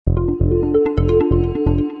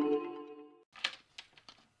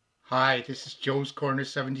Hi, this is Joe's Corner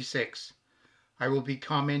 76. I will be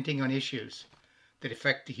commenting on issues that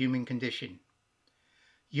affect the human condition.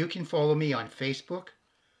 You can follow me on Facebook,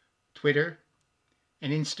 Twitter,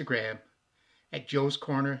 and Instagram at Joe's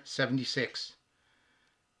Corner 76.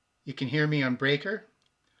 You can hear me on Breaker,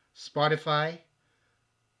 Spotify,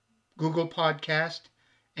 Google Podcast,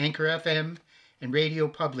 Anchor FM, and Radio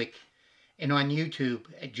Public, and on YouTube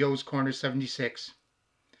at Joe's Corner 76.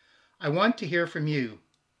 I want to hear from you.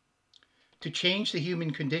 To change the human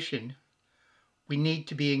condition, we need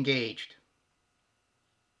to be engaged.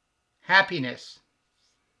 Happiness,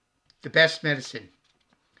 the best medicine.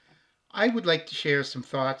 I would like to share some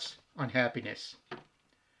thoughts on happiness.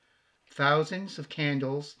 Thousands of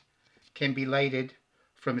candles can be lighted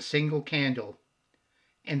from a single candle,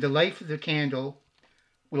 and the life of the candle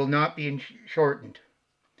will not be shortened.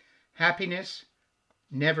 Happiness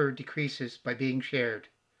never decreases by being shared.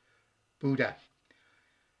 Buddha.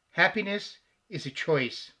 Happiness is a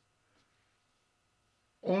choice.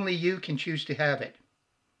 Only you can choose to have it.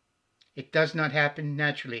 It does not happen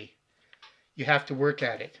naturally. You have to work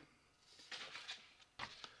at it.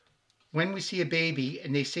 When we see a baby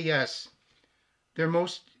and they see us, their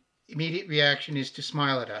most immediate reaction is to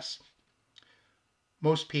smile at us.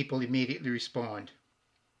 Most people immediately respond.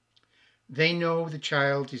 They know the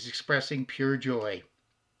child is expressing pure joy.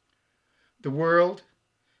 The world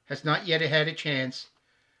has not yet had a chance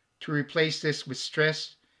to replace this with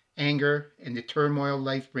stress, anger, and the turmoil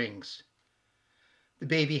life brings. The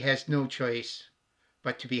baby has no choice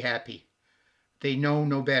but to be happy. They know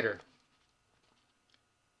no better.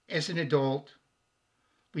 As an adult,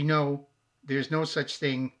 we know there's no such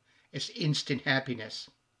thing as instant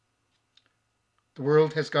happiness. The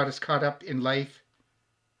world has got us caught up in life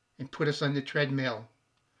and put us on the treadmill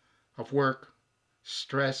of work,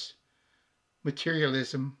 stress,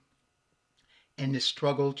 materialism, and the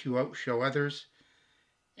struggle to show others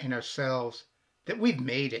and ourselves that we've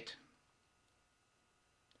made it.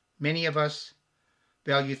 Many of us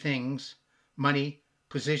value things, money,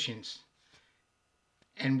 positions,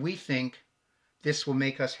 and we think this will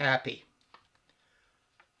make us happy.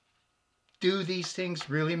 Do these things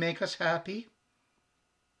really make us happy?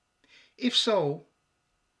 If so,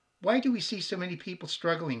 why do we see so many people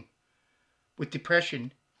struggling with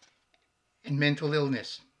depression and mental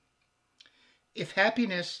illness? If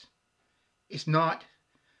happiness is not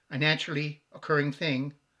a naturally occurring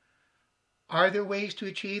thing, are there ways to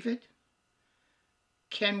achieve it?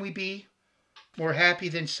 Can we be more happy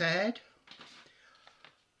than sad?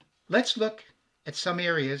 Let's look at some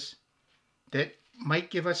areas that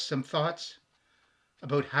might give us some thoughts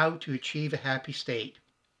about how to achieve a happy state.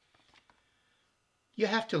 You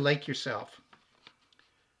have to like yourself.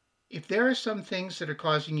 If there are some things that are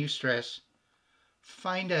causing you stress,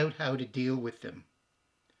 find out how to deal with them.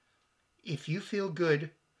 If you feel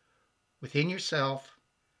good within yourself,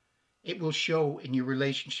 it will show in your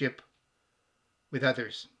relationship with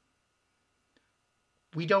others.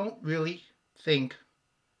 We don't really think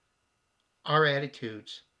our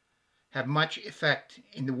attitudes have much effect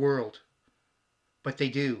in the world, but they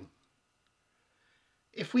do.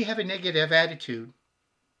 If we have a negative attitude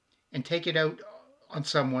and take it out on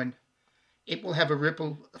someone, it will have a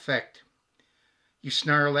ripple effect. You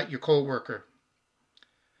snarl at your coworker,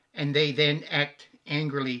 and they then act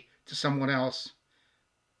angrily to someone else,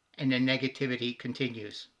 and the negativity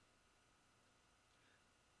continues.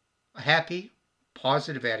 A happy,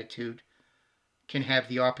 positive attitude can have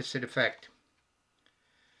the opposite effect.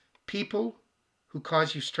 People who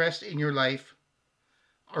cause you stress in your life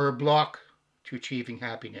are a block to achieving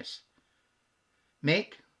happiness.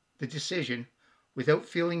 Make the decision without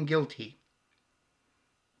feeling guilty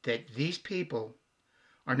that these people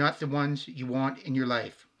are not the ones you want in your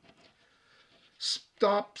life.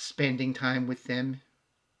 Stop spending time with them.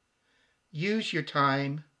 Use your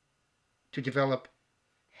time to develop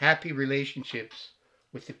happy relationships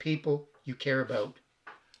with the people you care about.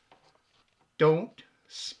 Don't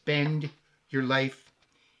spend your life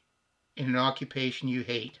in an occupation you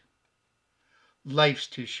hate. Life's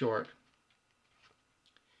too short.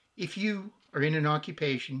 If you are in an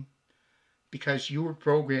occupation because you were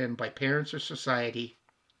programmed by parents or society,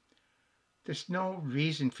 there's no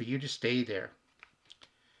reason for you to stay there.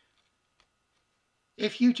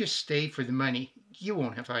 If you just stay for the money, you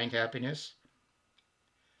won't find happiness.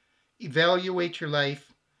 Evaluate your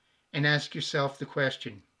life and ask yourself the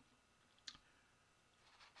question,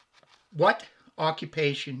 what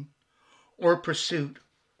occupation or pursuit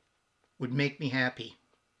would make me happy?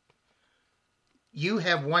 You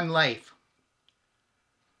have one life,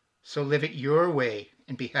 so live it your way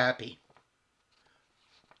and be happy.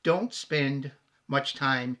 Don't spend much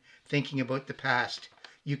time thinking about the past.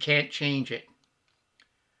 You can't change it.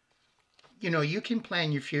 You can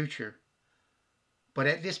plan your future, but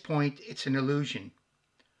at this point, it's an illusion.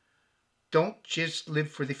 Don't just live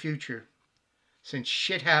for the future, since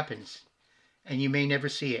shit happens and you may never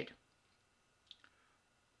see it.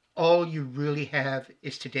 All you really have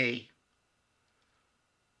is today.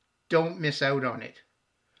 Don't miss out on it.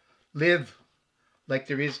 Live like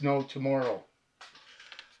there is no tomorrow.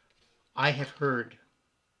 I have heard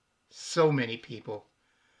so many people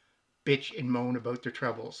bitch and moan about their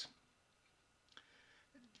troubles.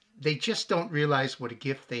 They just don't realize what a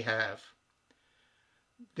gift they have.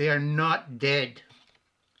 They are not dead.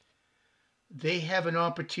 They have an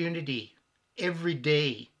opportunity every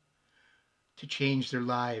day to change their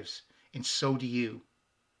lives, and so do you.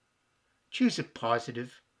 Choose a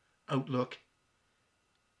positive outlook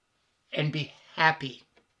and be happy.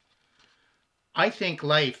 I think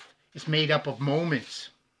life is made up of moments.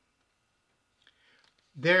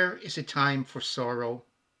 There is a time for sorrow,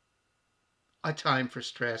 a time for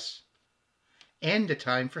stress, and a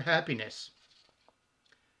time for happiness.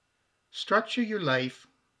 Structure your life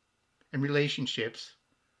and relationships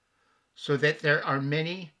so that there are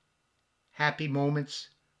many happy moments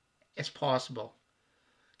as possible.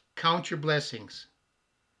 Count your blessings.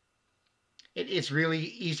 It is really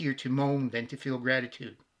easier to moan than to feel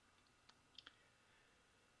gratitude.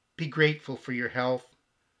 Be grateful for your health,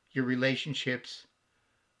 your relationships,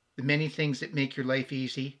 the many things that make your life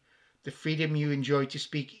easy, the freedom you enjoy to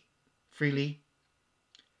speak freely,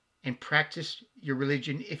 and practice your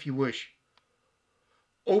religion if you wish.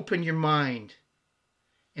 Open your mind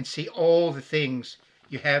and see all the things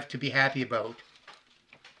you have to be happy about.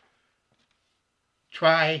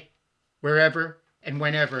 Try wherever and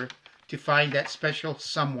whenever to find that special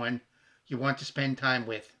someone you want to spend time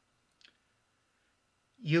with.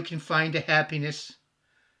 You can find a happiness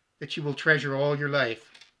that you will treasure all your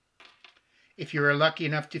life. If you are lucky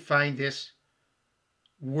enough to find this,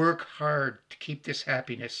 work hard to keep this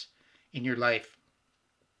happiness in your life.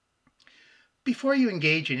 Before you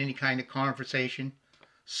engage in any kind of conversation,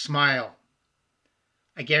 smile.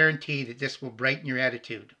 I guarantee that this will brighten your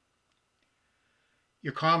attitude.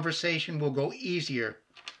 Your conversation will go easier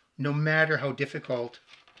no matter how difficult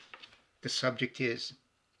the subject is.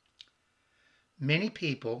 Many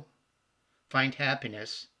people find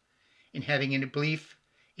happiness in having a belief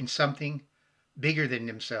in something bigger than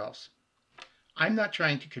themselves. I'm not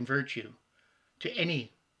trying to convert you to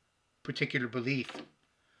any particular belief,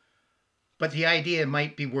 but the idea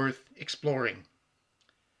might be worth exploring.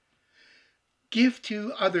 Give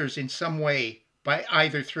to others in some way by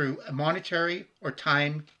either through a monetary or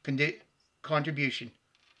time contribution.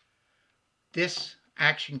 This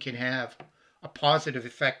action can have a positive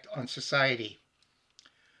effect on society.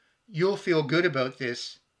 You'll feel good about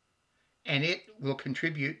this, and it will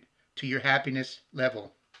contribute to your happiness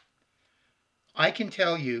level. I can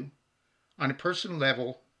tell you, on a personal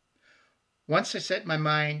level, once I set my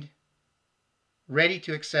mind ready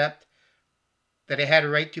to accept that I had a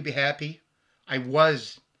right to be happy, I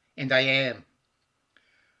was and I am.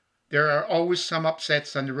 There are always some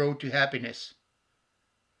upsets on the road to happiness,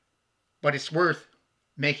 but it's worth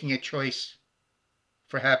making a choice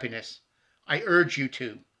for happiness. I urge you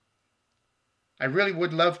to. I really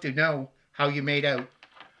would love to know how you made out.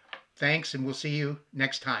 Thanks, and we'll see you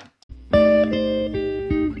next time.